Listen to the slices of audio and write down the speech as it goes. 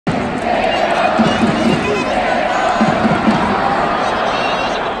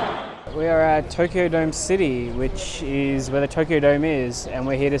at Tokyo Dome City, which is where the Tokyo Dome is, and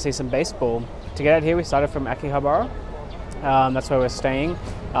we're here to see some baseball. To get out here, we started from Akihabara. That's where we're staying.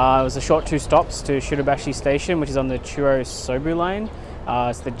 It was a short 2 stops to Shirobashi Station, which is on the Churo Sobu line.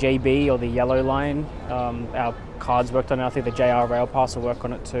 It's the JB or the yellow line. Our cards worked on it. I think the JR Rail Pass will work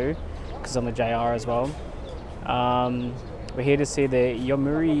on it too, because it's on the JR as well. We're here to see the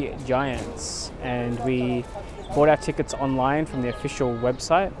Yomiuri Giants, and we bought our tickets online from the official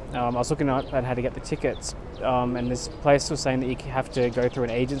website. I was looking at how to get the tickets, and this place was saying that you have to go through an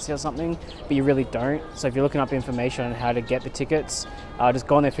agency or something, but you really don't. So if you're looking up information on how to get the tickets, just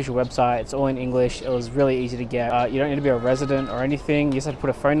go on the official website. It's all in English. It was really easy to get. You don't need to be a resident or anything. You just have to put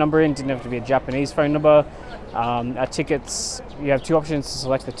a phone number in. It didn't have to be a Japanese phone number. Our tickets, you have 2 options to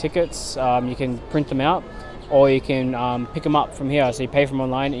select the tickets. You can print them out, or you can pick them up from here. So you pay from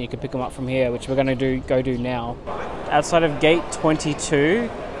online and you can pick them up from here, which we're going to go do now. Outside of gate 22,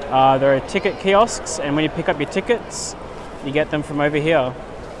 there are ticket kiosks, and when you pick up your tickets, you get them from over here.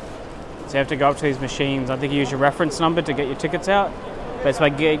 So you have to go up to these machines. I think you use your reference number to get your tickets out, but it's by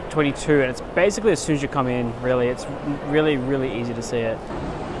gate 22, and it's basically as soon as you come in, really. It's really, really easy to see it.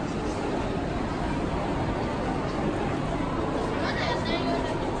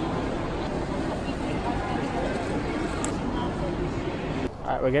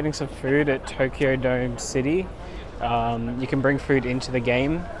 We're getting some food at Tokyo Dome City. You can bring food into the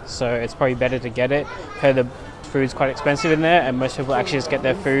game, so it's probably better to get it. The food's quite expensive in there, and most people actually just get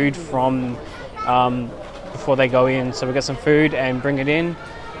their food from before they go in. So we got some food and bring it in,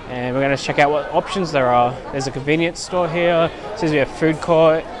 and we're going to check out what options there are. There's a convenience store here. Seems to be a food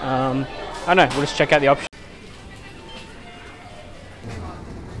court. I don't know, we'll just check out the options.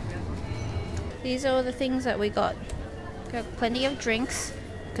 These are all the things that we got. Got plenty of drinks,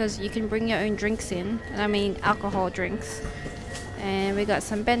 because you can bring your own drinks in, I mean alcohol drinks. And we got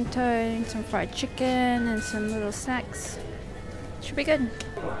some bento, and some fried chicken, and some little snacks. Should be good.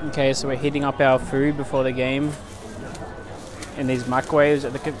 Okay, so we're heating up our food before the game in these microwaves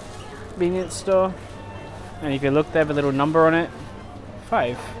at the convenience store. And if you look, they have a little number on it,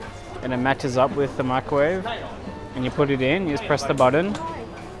 5. And it matches up with the microwave. And you put it in, you just press the button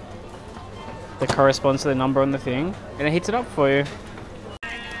that corresponds to the number on the thing, and it heats it up for you.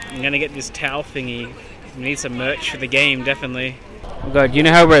 I'm gonna get this towel thingy. We need some merch for the game, definitely. Oh god, you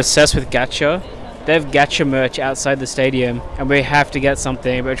know how we're obsessed with gacha? They have gacha merch outside the stadium, and we have to get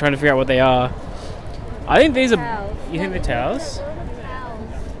something, but we're trying to figure out what they are. I think these are... You think they're towels?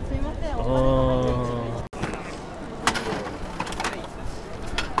 Oh.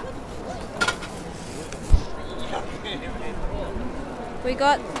 We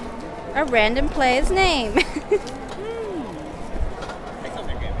got a random player's name.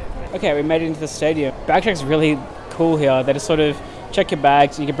 Okay, we made it into the stadium. Backtrack's really cool here. They just sort of check your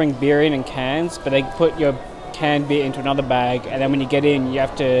bags. You can bring beer in cans, but they put your canned beer into another bag, and then when you get in, you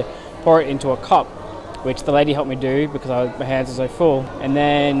have to pour it into a cup, which the lady helped me do because my hands are so full. And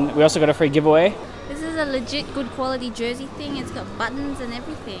then we also got a free giveaway. This is a legit good quality jersey thing. It's got buttons and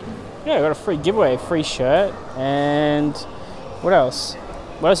everything. Yeah, we got a free giveaway, free shirt, and what else?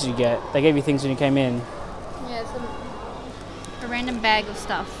 What else did you get? They gave you things when you came in. Yeah, a random bag of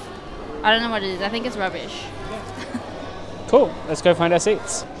stuff. I don't know what it is. I think it's rubbish. Cool. Let's go find our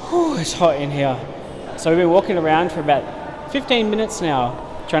seats. Whew, it's hot in here. So we've been walking around for about 15 minutes now,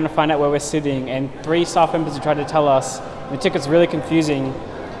 trying to find out where we're sitting, and 3 staff members have tried to tell us. The ticket's really confusing.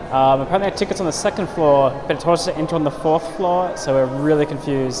 Apparently our ticket's on the 2nd floor, but it told us to enter on the 4th floor, so we're really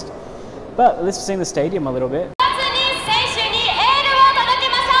confused. But at least we've seen the stadium a little bit.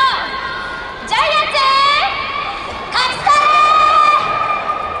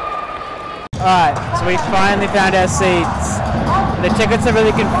 Alright, so we finally found our seats. The tickets are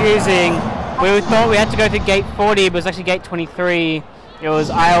really confusing. We thought we had to go to gate 40, but it was actually gate 23. It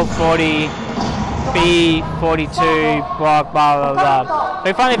was aisle 40, B42, block, blah, blah, blah.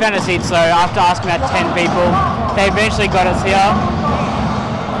 We finally found our seats, so after asking about 10 people, they eventually got us here.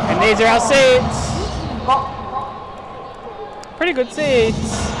 And these are our seats. Pretty good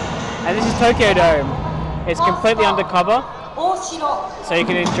seats. And this is Tokyo Dome. It's completely undercover, so you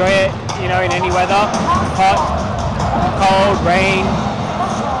can enjoy it, you know, in any weather, hot, cold, rain.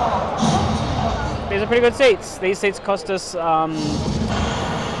 These are pretty good seats. These seats cost us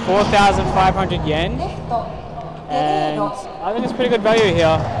 4,500 yen, and I think it's pretty good value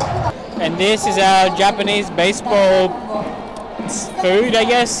here. And this is our Japanese baseball food, I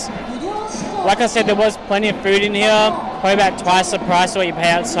guess. Like I said, there was plenty of food in here, probably about twice the price of what you pay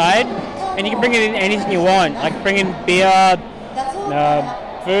outside. And you can bring in anything you want, like bring in beer,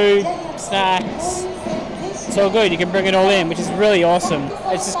 food, snacks, It's all good. You can bring it all in, which is really awesome.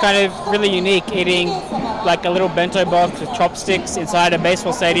 It's just kind of really unique eating like a little bento box with chopsticks inside a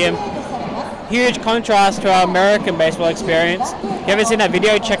baseball stadium. Huge contrast to our American baseball experience. If you haven't seen that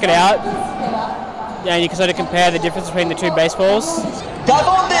video, check it out. Yeah, you can sort of compare the difference between the two baseballs. ダ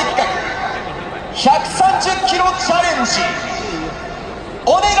ゾンデ企画130キロチャレンジ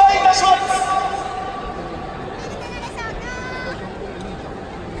お願いいたします。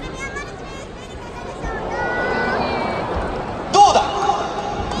どうだ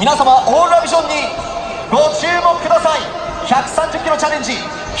皆様オールラビジョンにご注目ください。130キロチャレンジ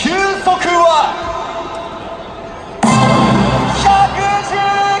球速は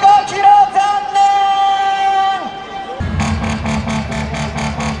115キロ。残念。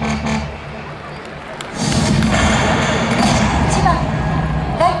1番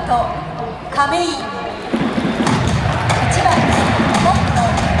ライト亀井、1番ライト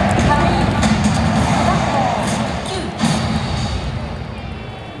亀井、背番号9。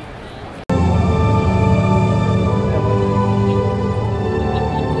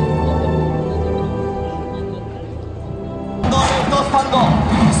スタンド、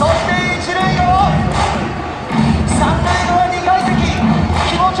そして一塁側、三塁側2階席、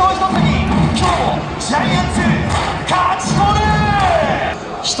気持ちを一つに今日もジャイアンツ勝ち取れ。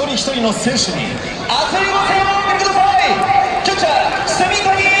一人一人の選手に熱いご声援をお送りください。キャッチャー蝉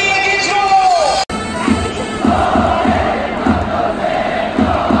谷銀次郎。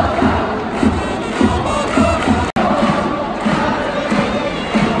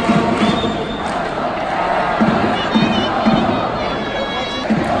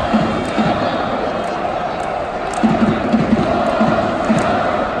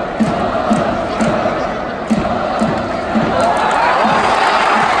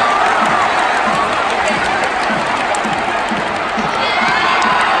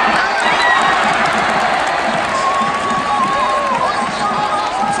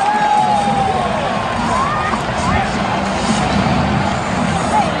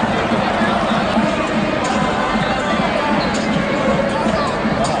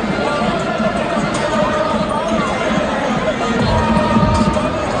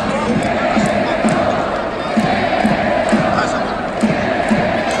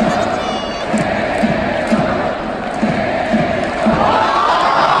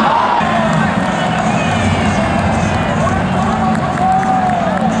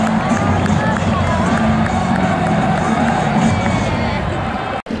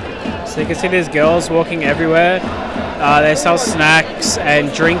So you can see there's girls walking everywhere. They sell snacks and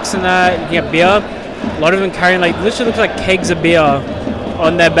drinks and that. You can get beer. A lot of them carrying like, literally looks like kegs of beer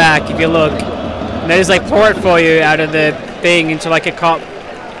on their back if you look. And they just like pour it for you out of the thing into like a cup.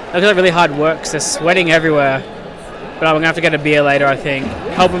 It looks like really hard work because they're sweating everywhere. But I'm gonna have to get a beer later, I think.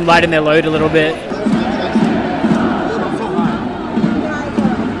 Help them lighten their load a little bit.